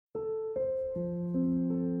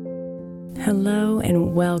Hello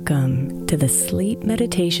and welcome to the Sleep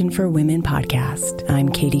Meditation for Women podcast. I'm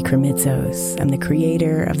Katie Kremitzos. I'm the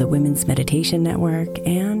creator of the Women's Meditation Network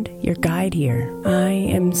and your guide here. I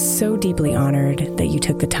am so deeply honored that you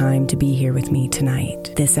took the time to be here with me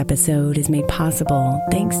tonight. This episode is made possible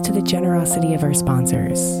thanks to the generosity of our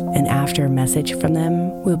sponsors. And after a message from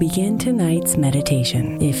them, we'll begin tonight's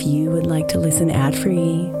meditation. If you would like to listen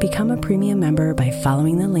ad-free, become a premium member by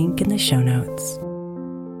following the link in the show notes.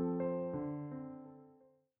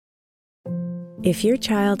 If your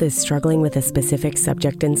child is struggling with a specific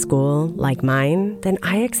subject in school, like mine, then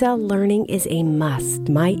IXL learning is a must.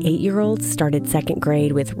 My 8-year-old started second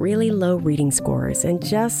grade with really low reading scores and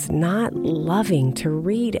just not loving to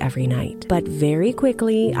read every night. But very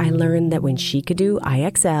quickly, I learned that when she could do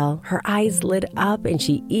IXL, her eyes lit up and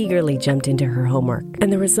she eagerly jumped into her homework.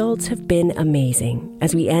 And the results have been amazing.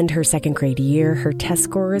 As we end her second grade year, her test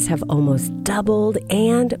scores have almost doubled,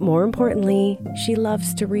 and more importantly, she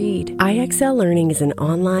loves to read. IXL Learning is an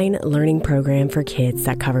online learning program for kids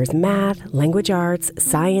that covers math, language arts,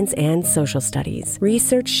 science, and social studies.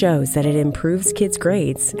 Research shows that it improves kids'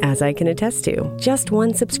 grades, as I can attest to. Just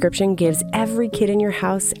one subscription gives every kid in your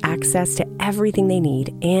house access to everything they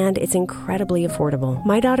need, and it's incredibly affordable.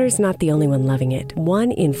 My daughter's not the only one loving it.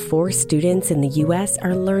 1 in 4 students in the U.S.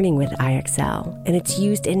 are learning with IXL, and it's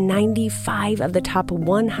used in 95 of the top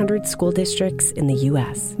 100 school districts in the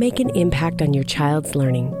U.S. Make an impact on your child's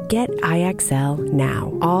learning. Get IXL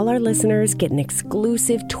now. All our listeners get an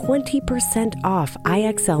exclusive 20% off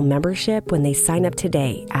IXL membership when they sign up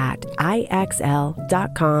today at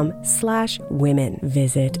IXL.com/women.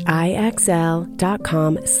 Visit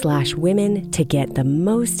IXL.com/women to get the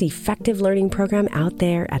most effective learning program out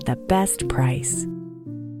there at the best price.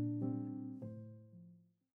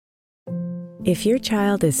 If your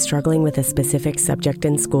child is struggling with a specific subject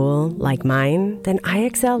in school, like mine, then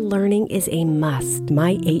IXL learning is a must.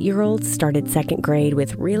 My 8-year-old started second grade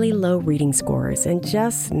with really low reading scores and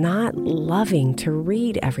just not loving to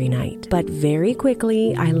read every night. But very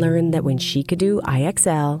quickly, I learned that when she could do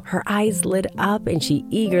IXL, her eyes lit up and she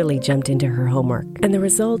eagerly jumped into her homework. And the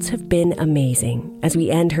results have been amazing. As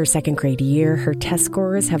we end her second grade year, her test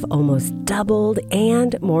scores have almost doubled,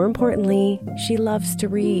 and more importantly, she loves to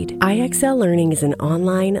read. IXL Learning is an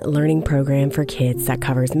online learning program for kids that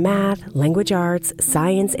covers math, language arts,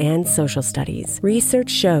 science, and social studies. Research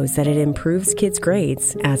shows that it improves kids'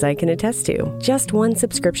 grades, as I can attest to. Just one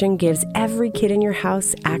subscription gives every kid in your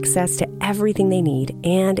house access to everything they need,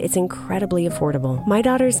 and it's incredibly affordable. My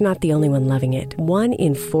daughter's not the only one loving it. 1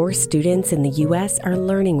 in 4 students in the U.S. are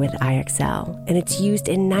learning with IXL, and it's used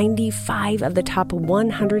in 95 of the top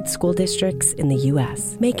 100 school districts in the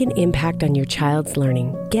U.S. Make an impact on your child's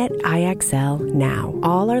learning. Get IXL now.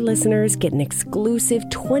 All our listeners get an exclusive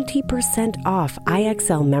 20% off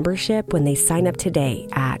IXL membership when they sign up today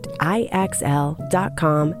at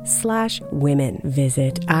IXL.com/women.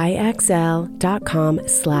 Visit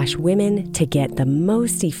IXL.com/women to get the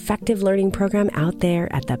most effective learning program out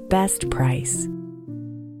there at the best price.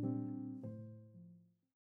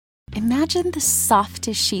 Imagine the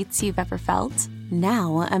softest sheets you've ever felt.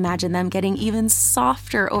 Now imagine them getting even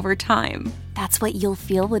softer over time. That's what you'll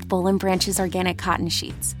feel with Boll & Branch's organic cotton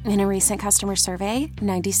sheets. In a recent customer survey,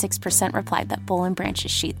 96% replied that Boll &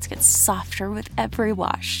 Branch's sheets get softer with every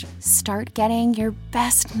wash. Start getting your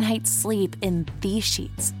best night's sleep in these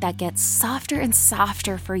sheets that get softer and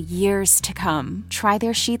softer for years to come. Try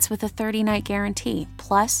their sheets with a 30-night guarantee,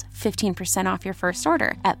 plus 15% off your first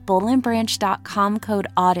order at bollandbranch.com code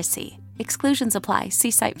Odyssey. Exclusions apply.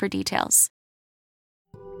 See site for details.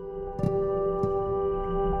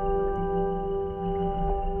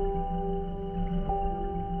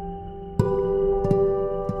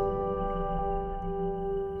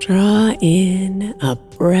 Draw in a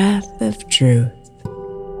breath of truth,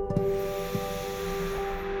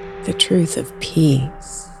 the truth of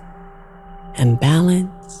peace and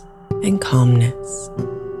balance and calmness.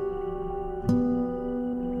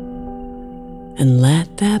 And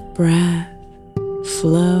let that breath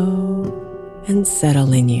flow and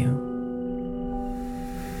settle in you.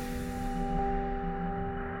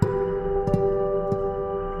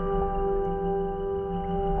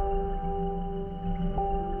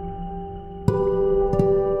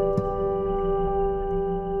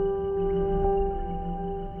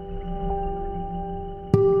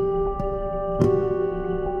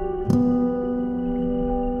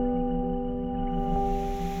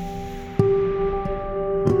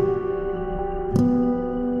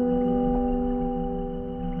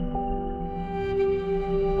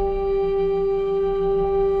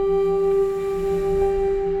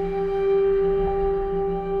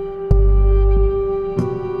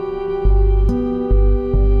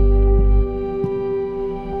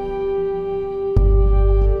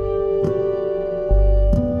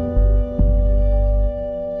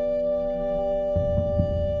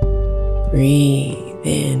 Breathe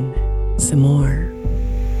in some more,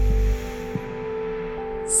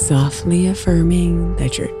 softly affirming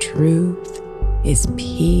that your truth is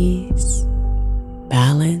peace,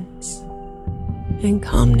 balance, and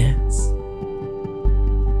calmness.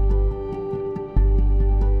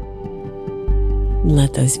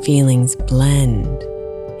 Let those feelings blend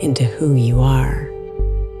into who you are.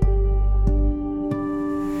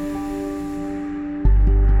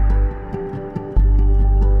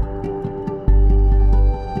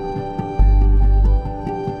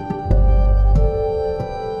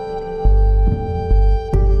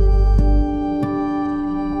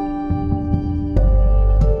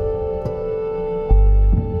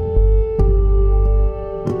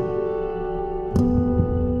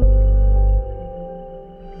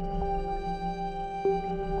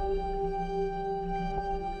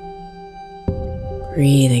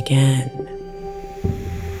 Breathe again,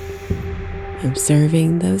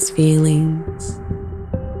 observing those feelings,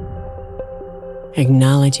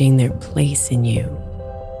 acknowledging their place in you.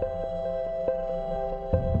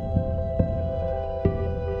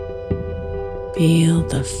 Feel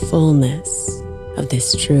the fullness of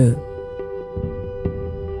this truth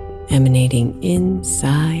emanating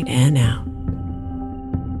inside and out.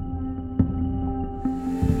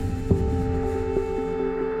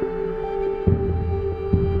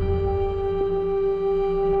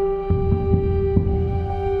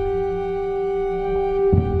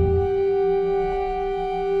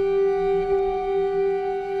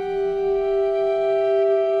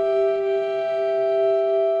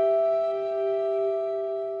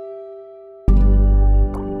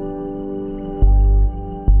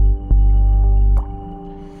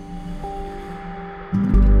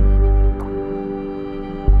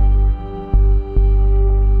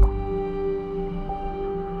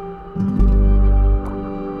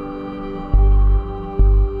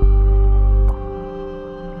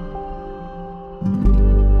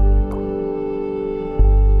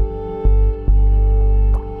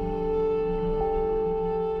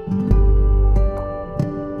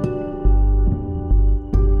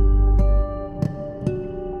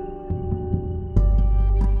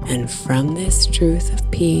 And from this truth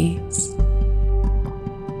of peace,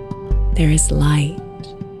 there is light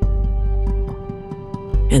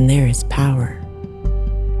and there is power.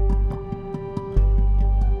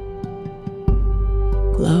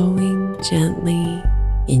 Glowing gently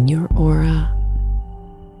in your aura,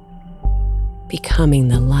 becoming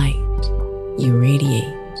the light you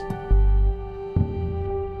radiate.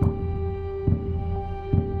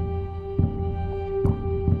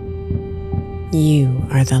 You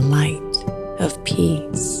are the light of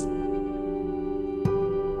peace,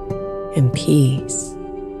 and peace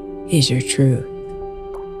is your truth.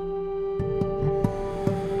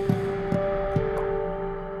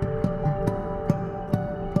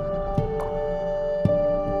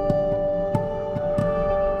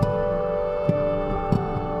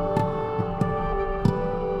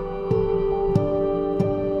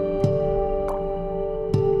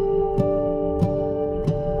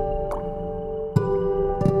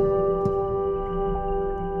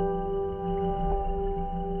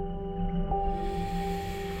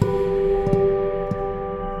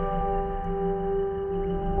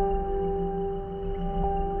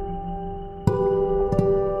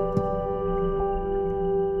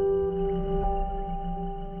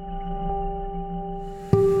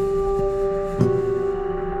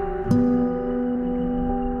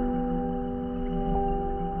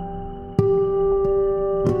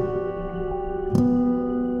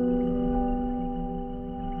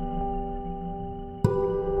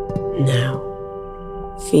 Now,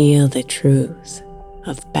 feel the truth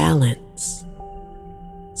of balance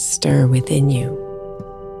stir within you,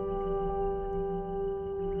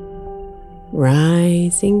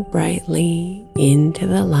 rising brightly into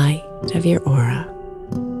the light of your aura.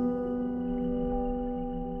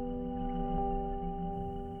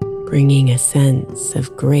 Bringing a sense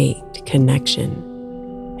of great connection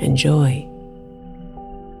and joy.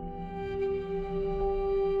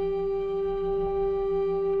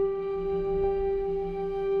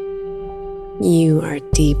 You are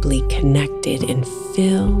deeply connected and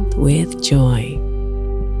filled with joy.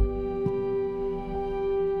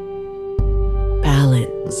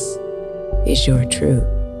 Balance is your truth.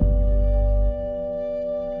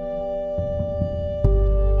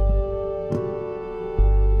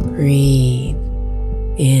 Breathe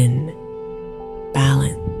in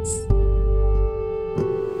balance.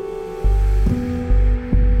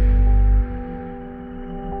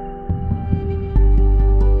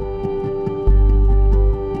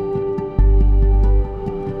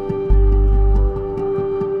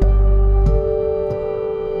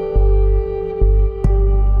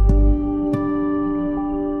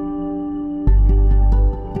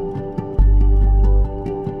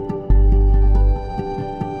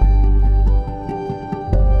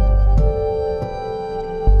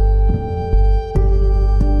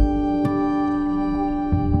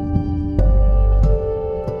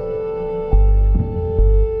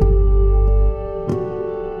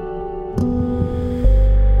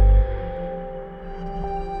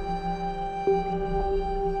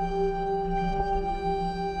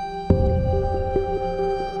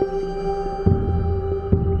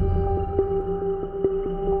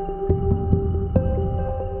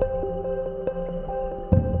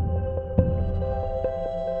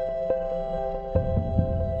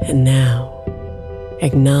 And now,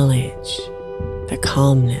 acknowledge the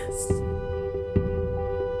calmness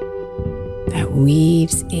that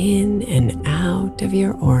weaves in and out of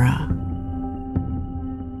your aura.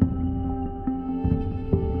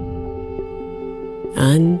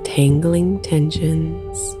 Untangling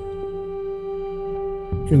tensions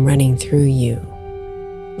and running through you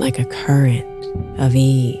like a current of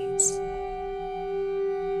ease.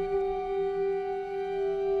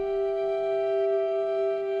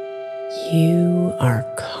 You are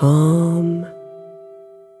calm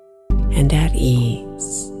and at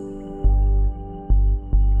ease.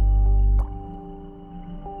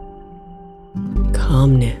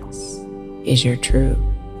 Calmness is your truth.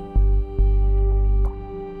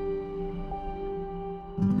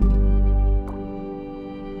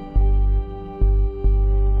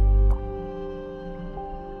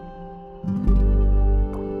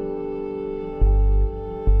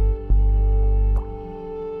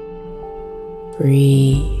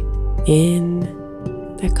 Breathe in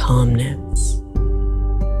the calmness.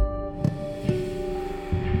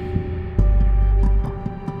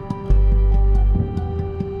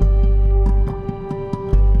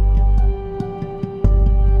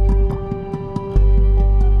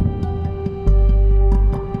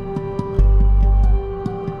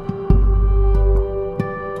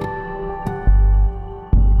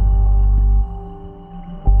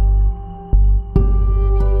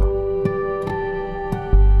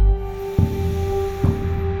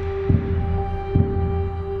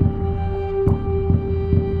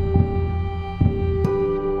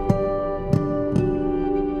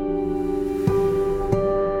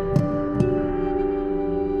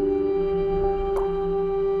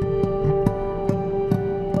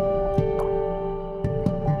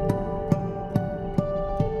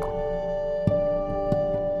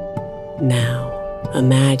 Now,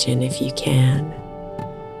 imagine, if you can,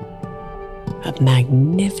 a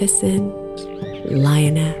magnificent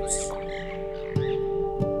lioness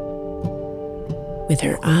with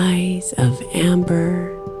her eyes of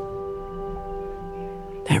amber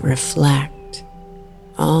that reflect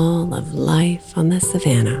all of life on the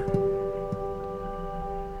savanna.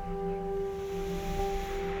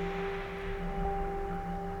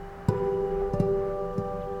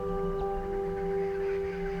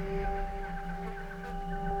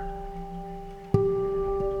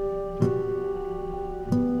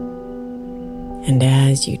 And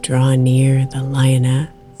as you draw near the lioness,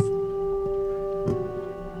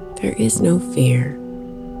 there is no fear.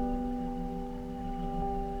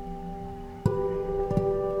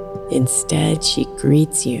 Instead, she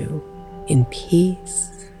greets you in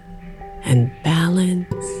peace and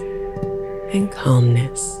balance and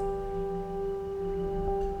calmness.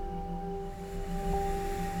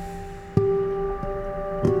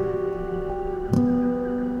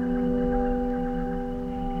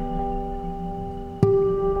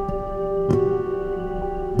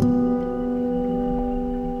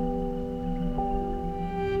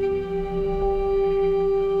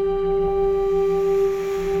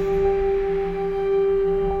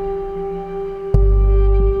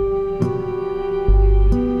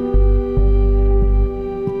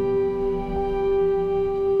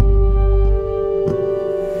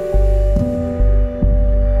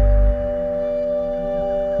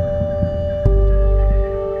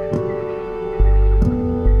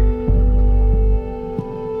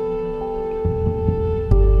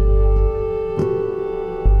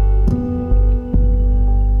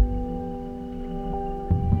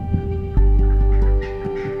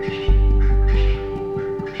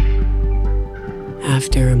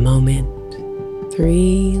 After a moment,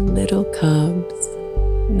 3 little cubs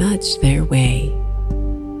nudge their way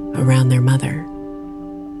around their mother.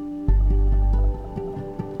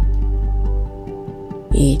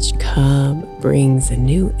 Each cub brings a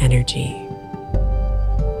new energy,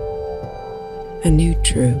 a new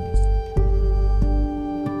truth.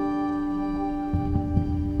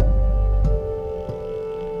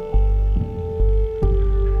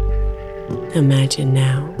 Imagine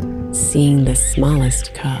now seeing the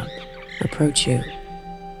smallest cub approach you,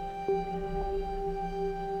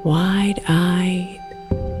 wide-eyed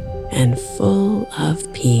and full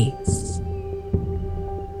of peace.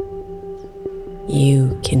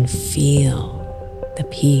 You can feel the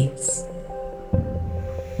peace.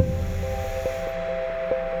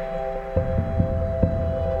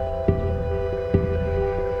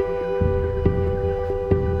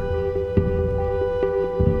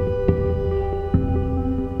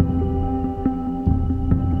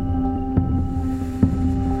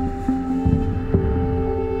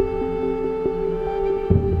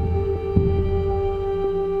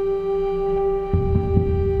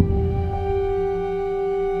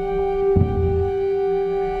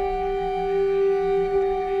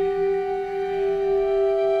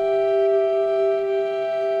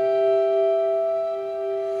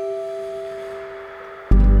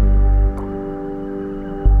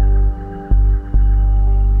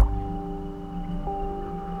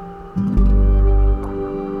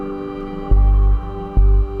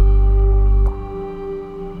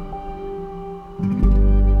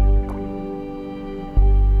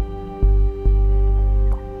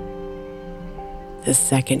 the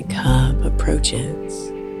second cub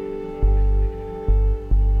approaches.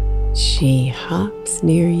 She hops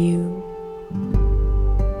near you,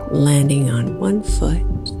 landing on one foot,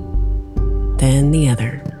 then the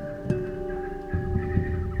other,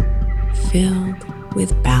 filled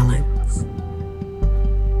with balance.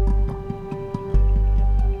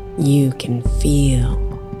 You can feel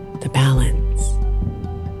the balance.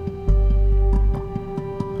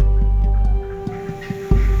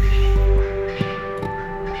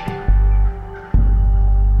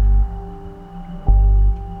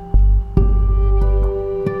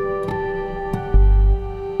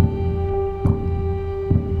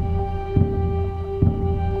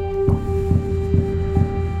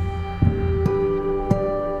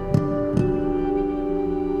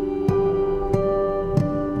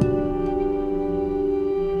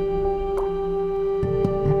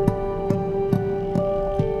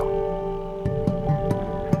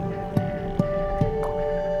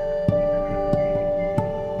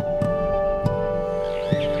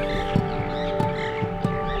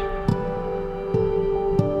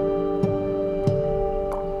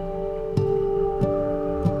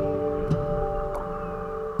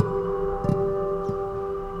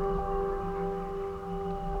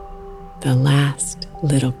 The last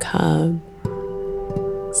little cub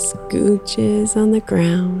scooches on the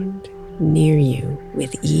ground near you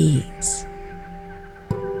with ease,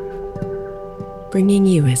 bringing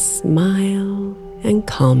you a smile and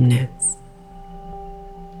calmness.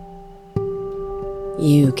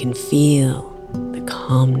 You can feel the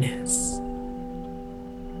calmness.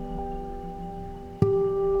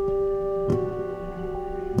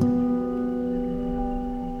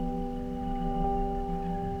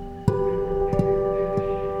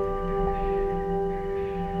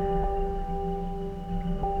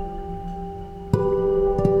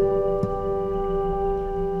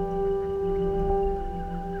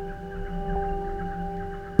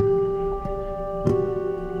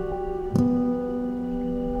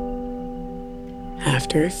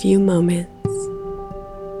 After a few moments,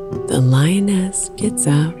 the lioness gets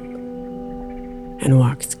up and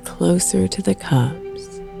walks closer to the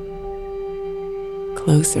cubs,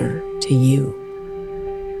 closer to you.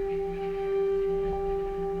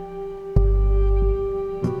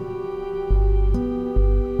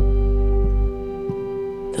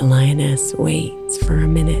 The lioness waits for a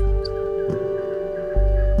minute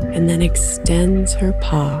and then extends her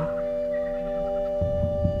paw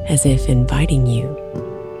as if inviting you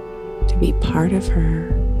to be part of her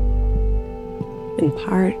and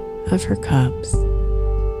part of her cubs.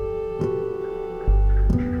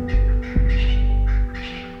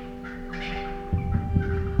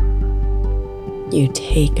 You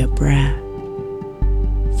take a breath,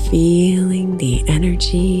 feeling the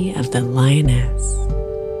energy of the lioness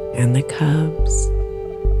and the cubs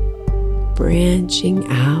branching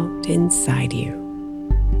out inside you.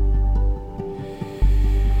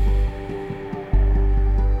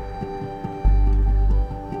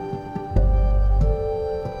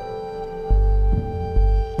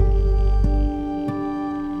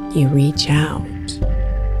 You reach out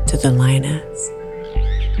to the lioness,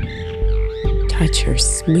 touch her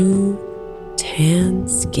smooth, tan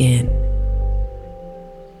skin,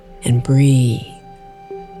 and breathe.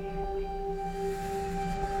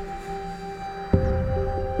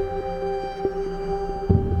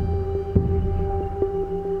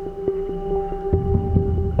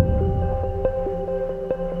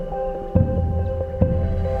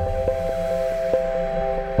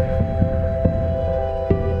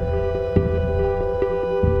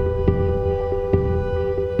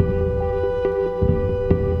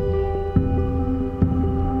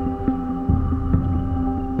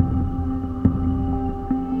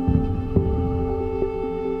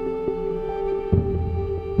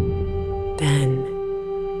 Then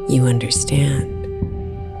you understand.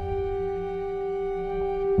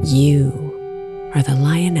 You are the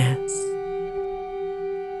lioness.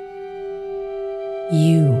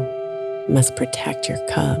 You must protect your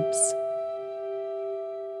cubs,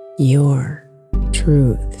 your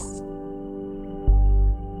truths.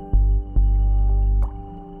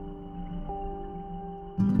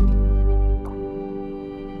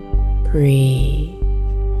 Breathe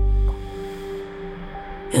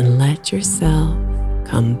and let yourself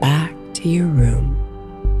come back to your room.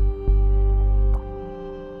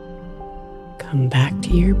 Come back to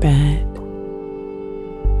your bed.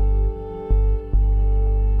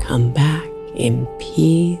 Come back in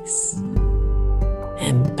peace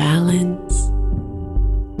and balance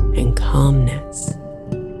and calmness.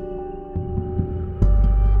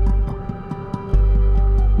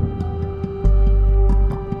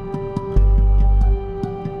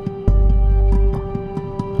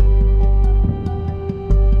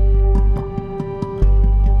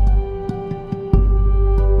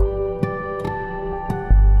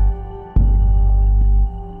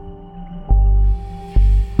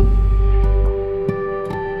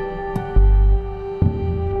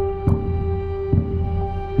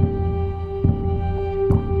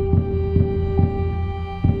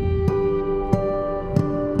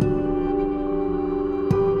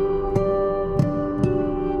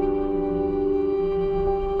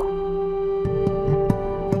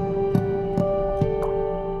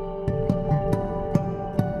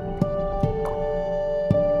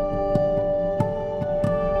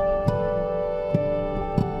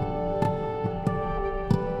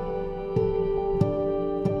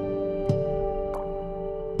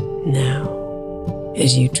 Now,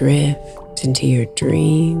 as you drift into your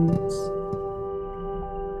dreams,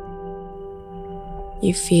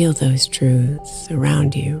 you feel those truths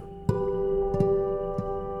around you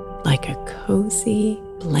like a cozy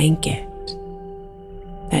blanket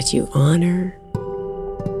that you honor,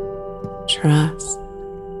 trust,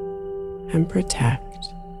 and protect.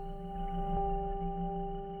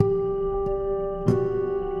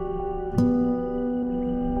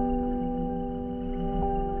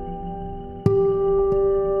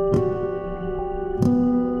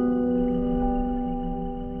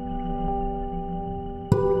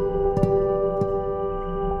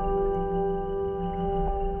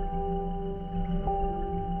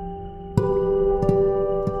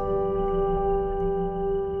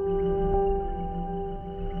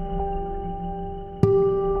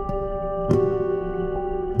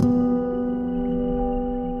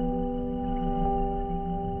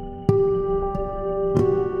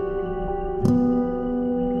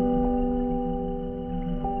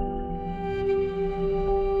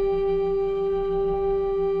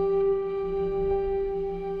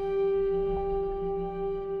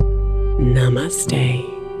 Namaste,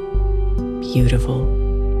 beautiful.